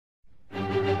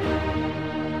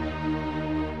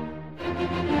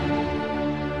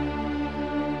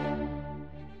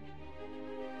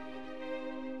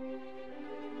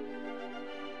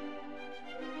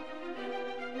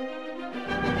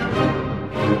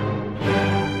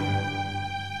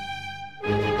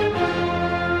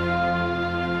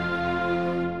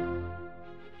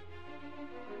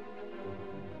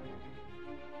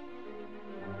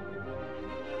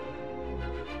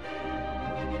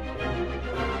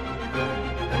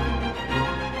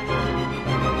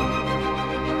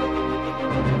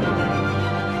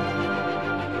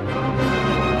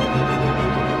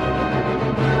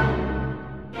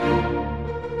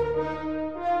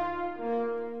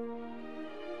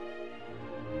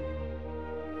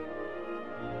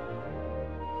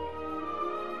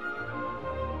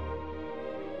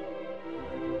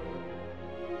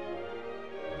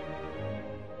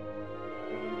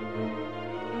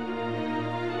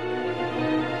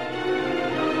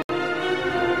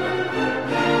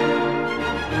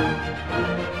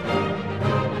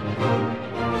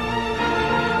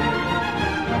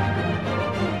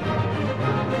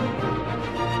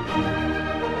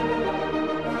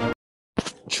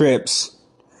Trips.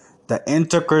 The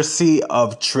intricacy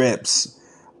of trips.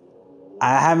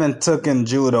 I haven't taken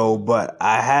judo, but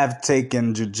I have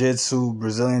taken jiu-jitsu,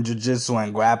 Brazilian jiu-jitsu,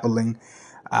 and grappling,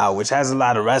 which has a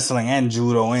lot of wrestling and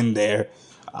judo in there.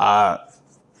 But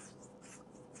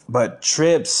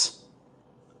trips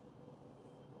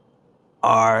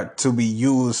are to be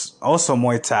used, also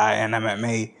Muay Thai and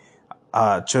MMA.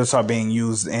 Trips are being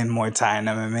used in Muay Thai and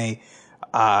MMA.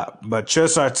 But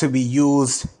trips are to be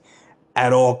used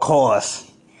at all costs.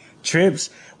 Trips,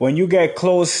 when you get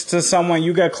close to someone,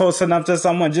 you get close enough to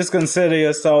someone, just consider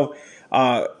yourself,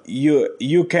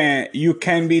 you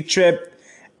can be tripped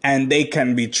and they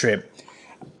can be tripped.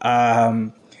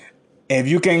 If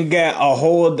you can get a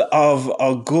hold of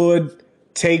a good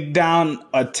takedown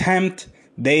attempt,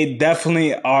 they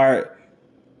definitely are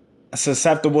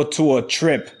susceptible to a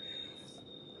trip.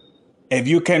 If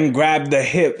you can grab the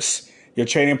hips, your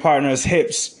training partner's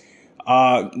hips,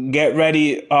 get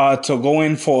ready to go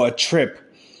in for a trip.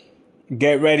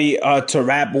 Get ready to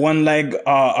wrap one leg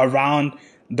around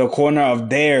the corner of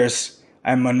theirs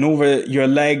and maneuver your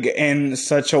leg in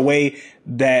such a way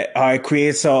that it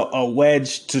creates a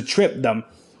wedge to trip them.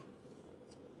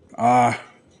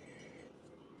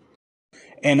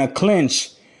 In a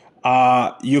clinch,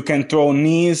 you can throw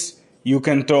knees, you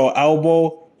can throw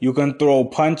elbow, you can throw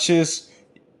punches,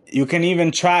 you can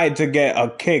even try to get a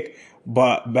kick,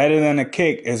 but better than a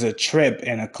kick is a trip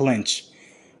in a clinch.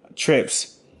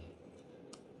 Trips.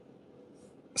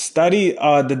 Study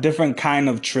the different kind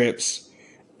of trips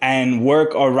and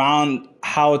work around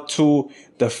how to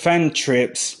defend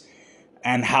trips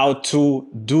and how to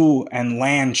do and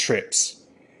land trips.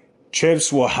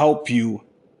 Trips will help you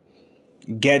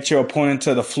get your opponent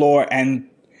to the floor and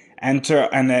enter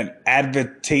in an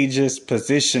advantageous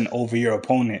position over your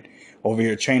opponent, over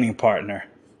your training partner.